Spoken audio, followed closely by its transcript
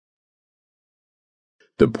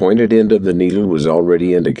The pointed end of the needle was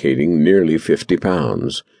already indicating nearly 50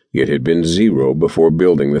 pounds. It had been 0 before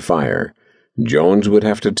building the fire. Jones would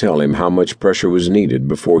have to tell him how much pressure was needed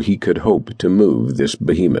before he could hope to move this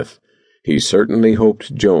behemoth. He certainly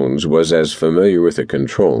hoped Jones was as familiar with the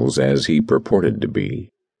controls as he purported to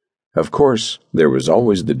be. Of course, there was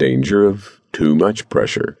always the danger of too much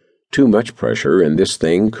pressure. Too much pressure, and this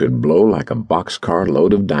thing could blow like a boxcar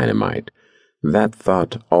load of dynamite. That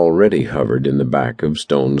thought already hovered in the back of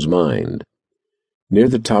Stone's mind. Near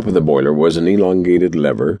the top of the boiler was an elongated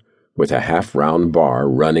lever with a half-round bar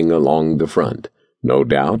running along the front. No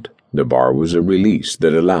doubt, the bar was a release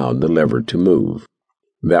that allowed the lever to move.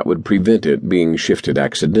 That would prevent it being shifted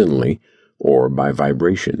accidentally or by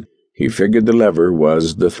vibration. He figured the lever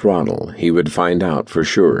was the throttle. He would find out for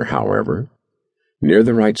sure, however. Near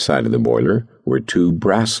the right side of the boiler were 2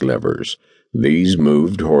 brass levers. These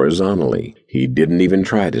moved horizontally. He didn't even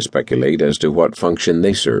try to speculate as to what function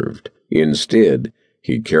they served. Instead,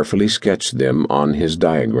 he carefully sketched them on his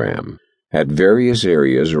diagram. At various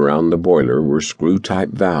areas around the boiler were screw-type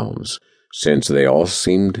valves. Since they all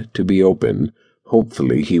seemed to be open,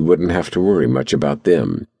 hopefully he wouldn't have to worry much about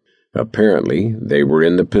them. Apparently, they were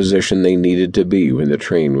in the position they needed to be when the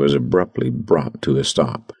train was abruptly brought to a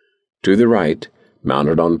stop. To the right,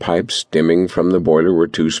 mounted on pipes stemming from the boiler, were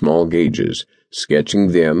 2 small gauges.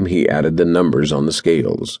 Sketching them, he added the numbers on the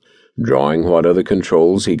scales. Drawing what other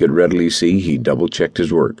controls he could readily see, he double-checked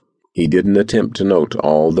his work. He didn't attempt to note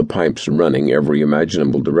all the pipes running every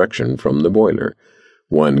imaginable direction from the boiler.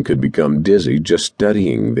 One could become dizzy just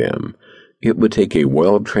studying them. It would take a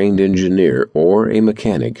well-trained engineer or a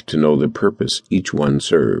mechanic to know the purpose each one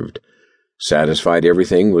served. Satisfied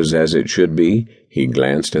everything was as it should be, he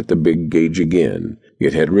glanced at the big gauge again.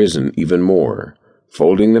 It had risen even more.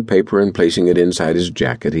 Folding the paper and placing it inside his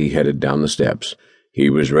jacket, he headed down the steps. He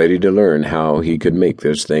was ready to learn how he could make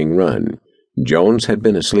this thing run. Jones had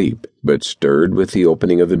been asleep, but stirred with the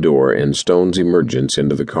opening of the door and Stone's emergence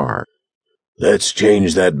into the car. "Let's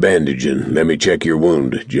change that bandage and let me check your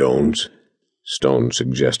wound, Jones," Stone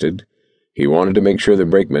suggested. He wanted to make sure the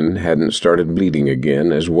brakeman hadn't started bleeding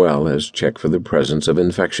again, as well as check for the presence of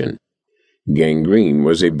infection. Gangrene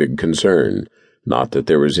was a big concern, not that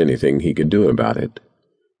there was anything he could do about it.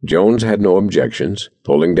 Jones had no objections.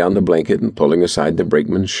 Pulling down the blanket and pulling aside the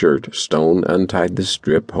brakeman's shirt, Stone untied the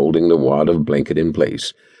strip holding the wad of blanket in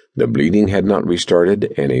place. The bleeding had not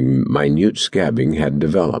restarted, and a minute scabbing had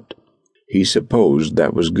developed. He supposed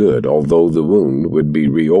that was good, although the wound would be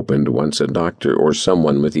reopened once a doctor or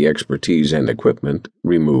someone with the expertise and equipment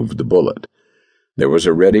removed the bullet. There was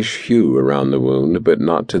a reddish hue around the wound, but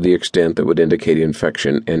not to the extent that would indicate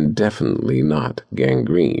infection, and definitely not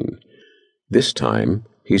gangrene. This time,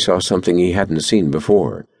 he saw something he hadn't seen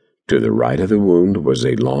before. To the right of the wound was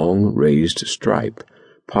a long, raised stripe,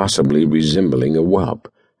 possibly resembling a whelp,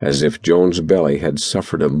 as if Jones' belly had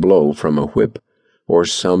suffered a blow from a whip or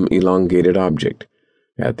some elongated object.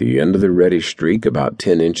 At the end of the reddish streak, about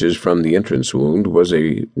 10 inches from the entrance wound, was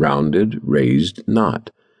a rounded, raised knot.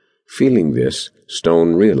 Feeling this,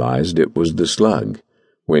 Stone realized it was the slug.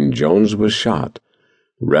 When Jones was shot,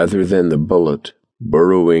 rather than the bullet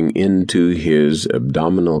burrowing into his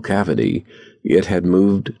abdominal cavity, it had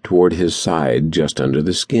moved toward his side just under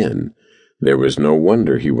the skin. There was no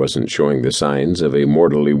wonder he wasn't showing the signs of a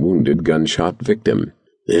mortally wounded gunshot victim.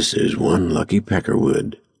 "This is one lucky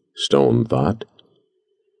peckerwood," Stone thought.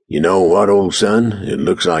 "You know what, old son? It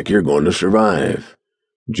looks like you're going to survive."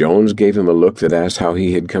 Jones gave him a look that asked how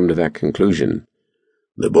he had come to that conclusion.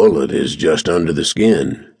 "The bullet is just under the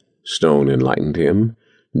skin," Stone enlightened him.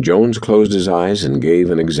 Jones closed his eyes and gave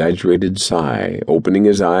an exaggerated sigh. Opening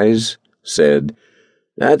his eyes, said,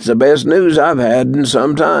 "That's the best news I've had in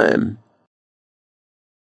some time."